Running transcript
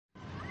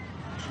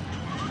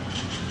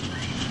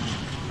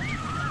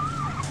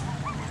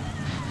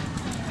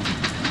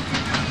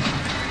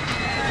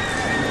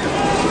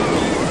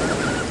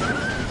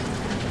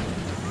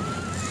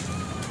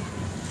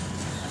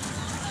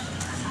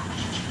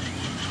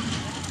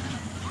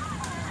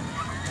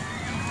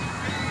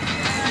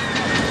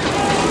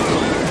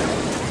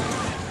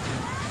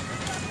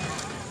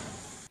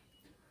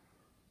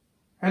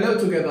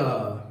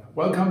together,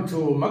 welcome to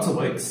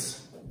Mindstorms.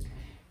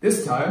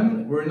 This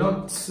time we're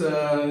not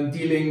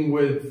dealing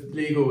with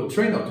Lego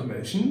train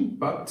automation,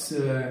 but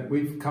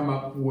we've come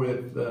up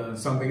with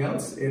something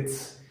else.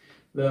 It's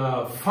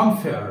the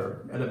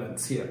funfair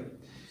elements here.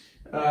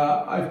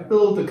 I've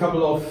built a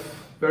couple of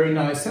very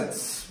nice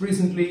sets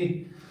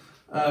recently,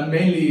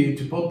 mainly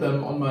to put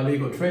them on my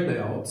Lego train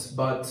layouts,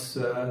 but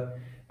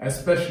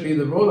especially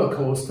the roller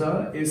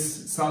coaster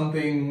is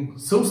something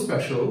so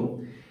special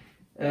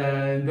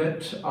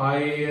that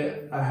I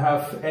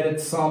have added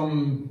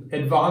some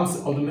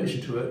advanced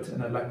automation to it,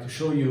 and I'd like to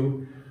show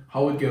you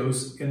how it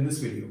goes in this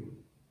video.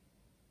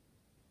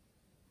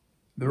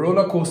 The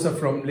roller coaster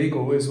from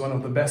Lego is one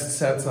of the best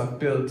sets I've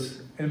built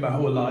in my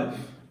whole life.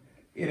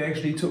 It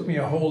actually took me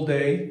a whole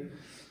day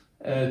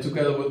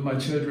together with my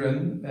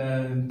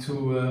children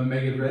to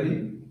make it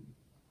ready,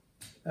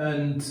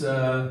 and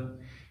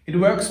it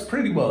works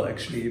pretty well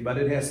actually, but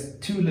it has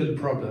two little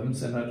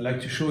problems, and I'd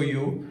like to show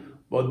you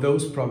what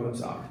those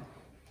problems are.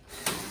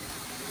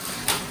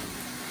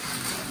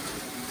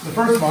 The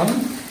first one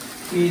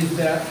is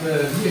that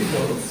the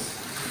vehicles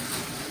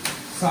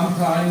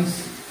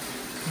sometimes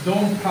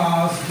don't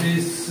pass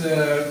this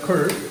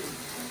curve.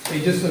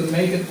 They just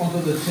make it onto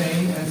the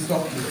chain and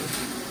stop here.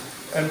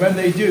 And when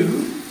they do,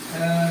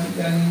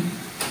 then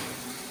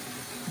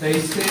they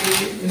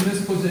stay in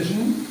this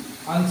position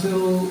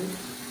until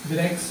the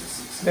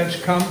next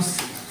sledge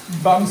comes,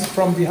 bumps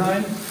from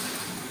behind,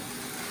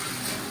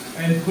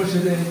 and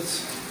pushes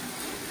it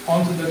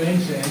onto the main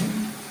chain.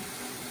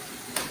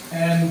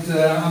 And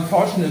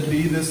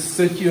unfortunately, this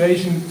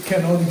situation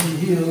can only be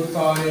healed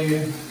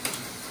by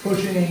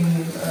pushing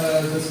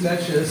the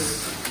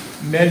sledges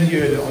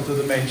manually onto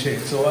the main chain.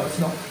 So that's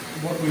not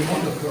what we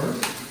want, of course.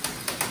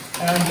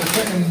 And the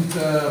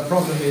second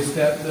problem is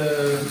that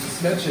the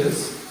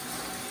sledges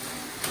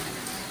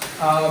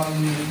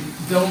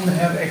don't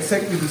have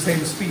exactly the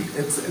same speed.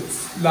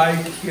 It's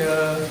like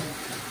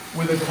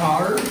with a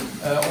car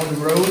on the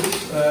road,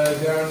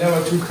 there are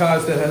never two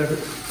cars that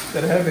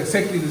have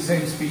exactly the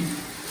same speed,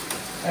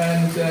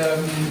 and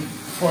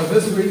for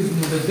this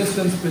reason the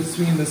distance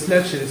between the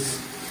sledges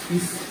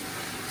is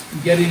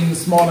getting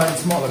smaller and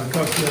smaller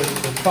because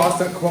the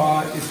faster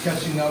car is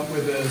catching up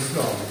with the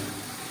slower.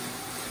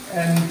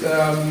 And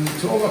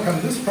to overcome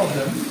this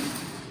problem,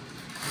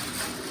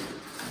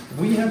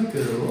 we have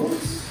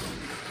built,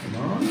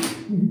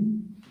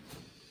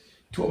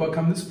 To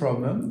overcome this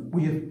problem,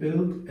 we have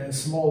built a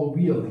small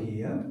wheel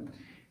here.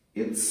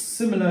 It's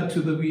similar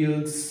to the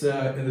wheels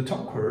in the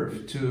top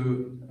curve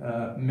to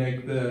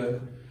make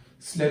the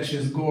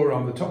sledges go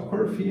around the top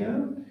curve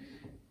here.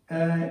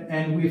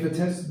 And we've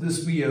attached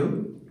this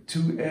wheel to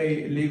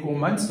a Lego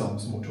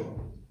Mindstorms motor.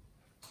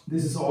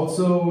 This is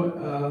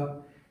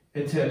also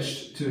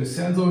attached to a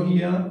sensor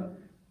here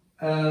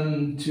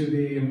to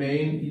the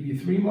main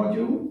EV3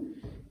 module.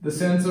 The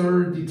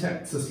sensor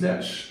detects a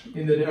sledge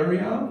in that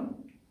area.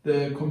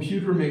 The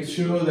computer makes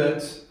sure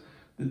that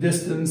the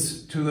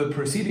distance to the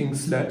preceding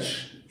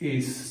sledge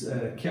is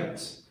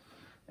kept.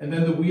 And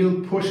then the wheel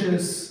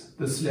pushes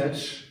the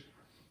sledge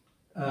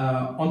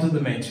onto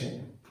the main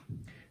chain.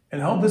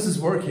 And how this is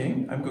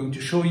working, I'm going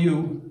to show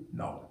you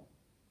now.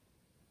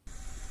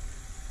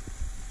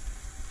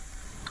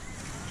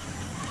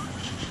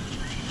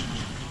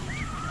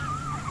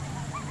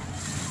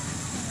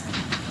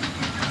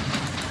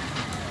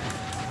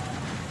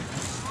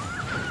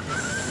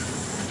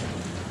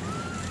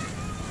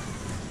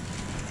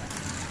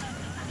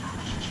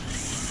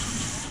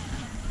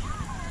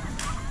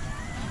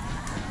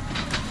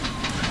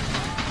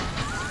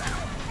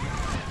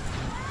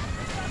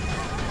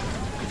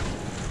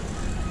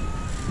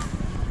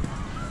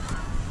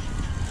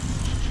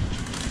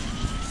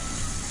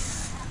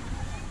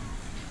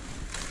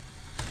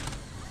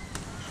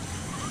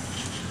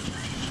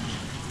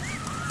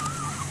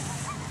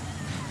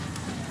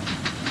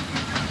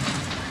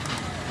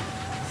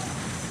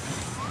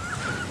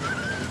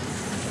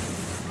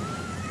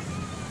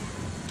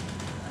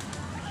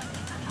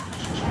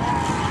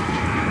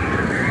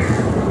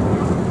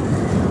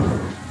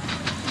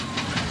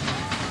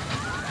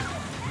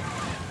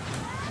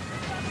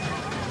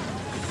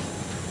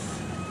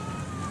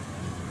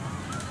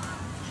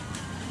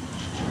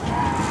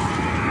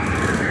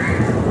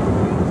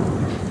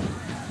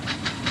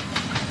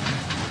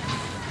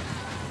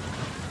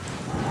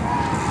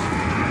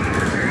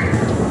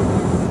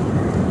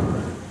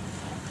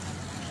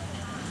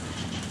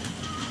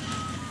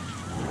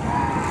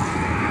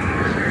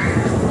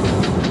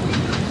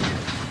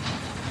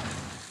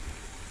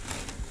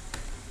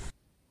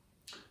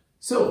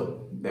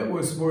 So that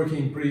was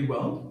working pretty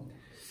well.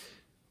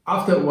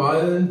 After a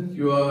while,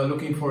 you are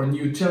looking for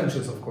new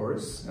challenges, of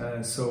course.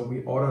 So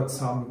we ordered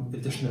some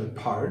additional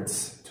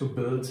parts to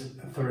build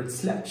a third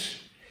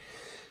sledge.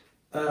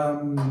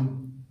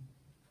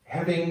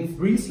 Having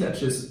 3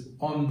 sledges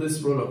on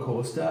this roller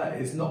coaster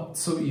is not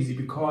so easy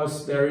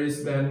because there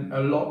is then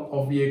a lot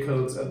of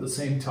vehicles at the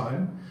same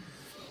time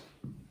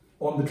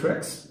on the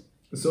tracks.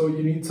 So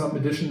you need some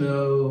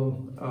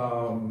additional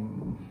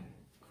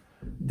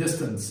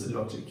distance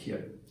logic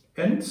here.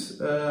 and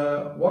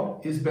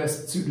what is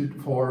best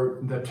suited for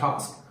the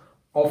task.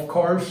 Of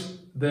course,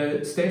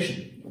 the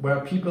station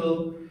where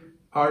people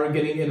are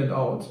getting in and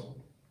out.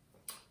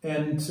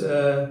 And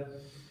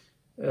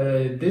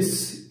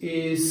this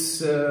is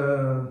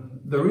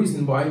the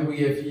reason why we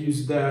have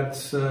used that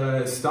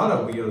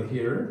starter wheel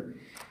here,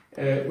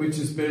 which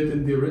is built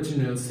in the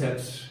original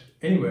set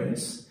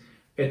anyways,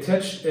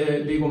 attached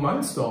a Lego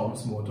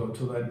Mindstorms motor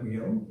to that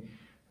wheel,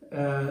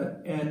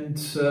 and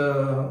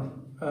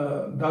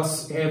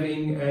thus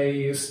having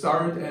a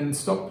start and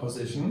stop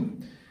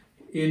position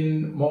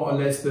in more or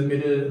less the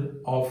middle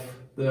of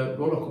the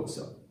roller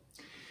coaster.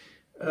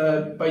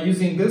 By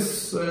using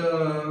this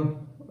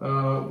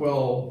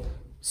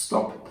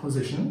stop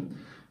position,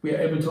 we are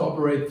able to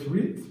operate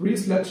three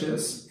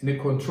sledges in a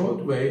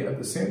controlled way at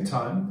the same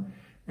time,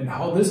 and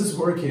how this is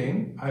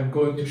working I'm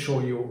going to show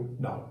you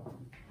now.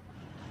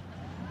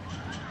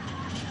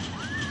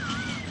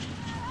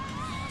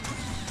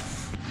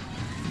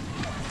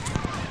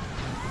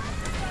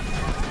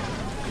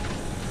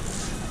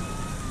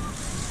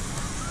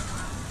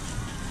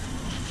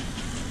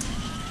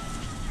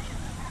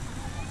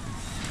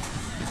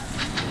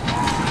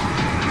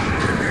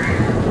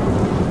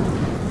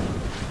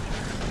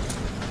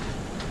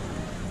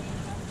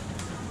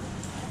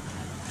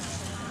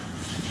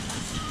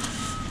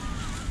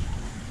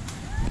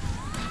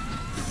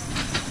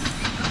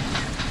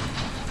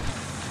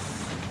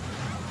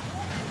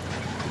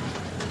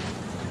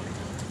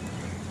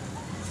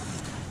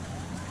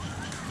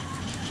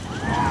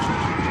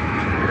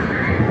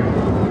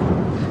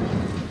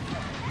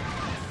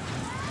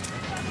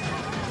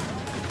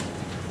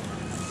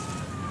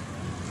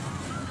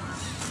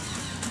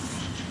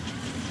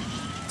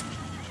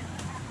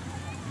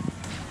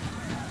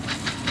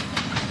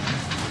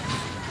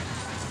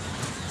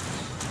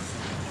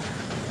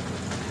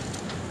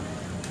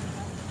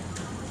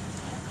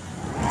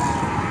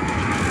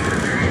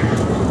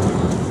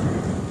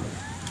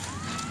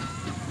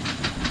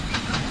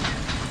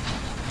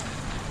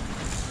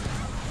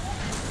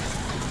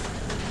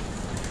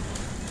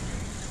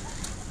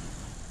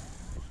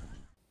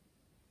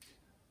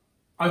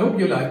 I hope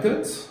you liked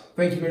it.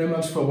 Thank you very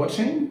much for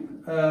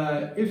watching.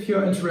 If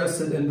you're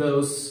interested in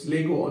those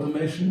Lego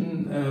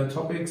automation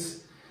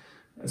topics,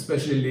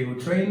 especially Lego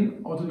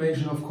train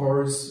automation, of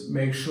course,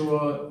 make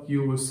sure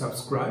you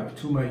subscribe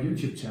to my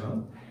YouTube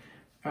channel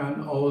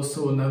and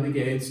also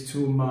navigate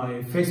to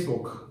my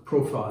Facebook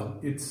profile.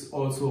 It's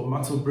also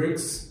Matzo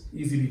Bricks,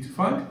 easily to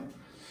find.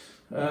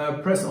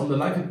 Press on the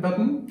like it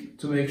button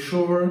to make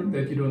sure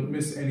that you don't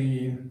miss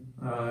any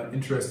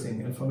interesting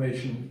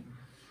information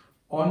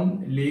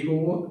on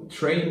Lego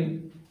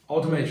train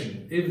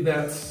automation, if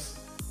that's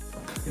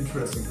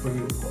interesting for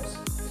you, of course.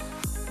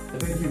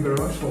 Thank you very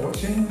much for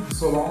watching.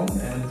 So long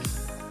and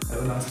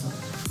have a nice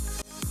time.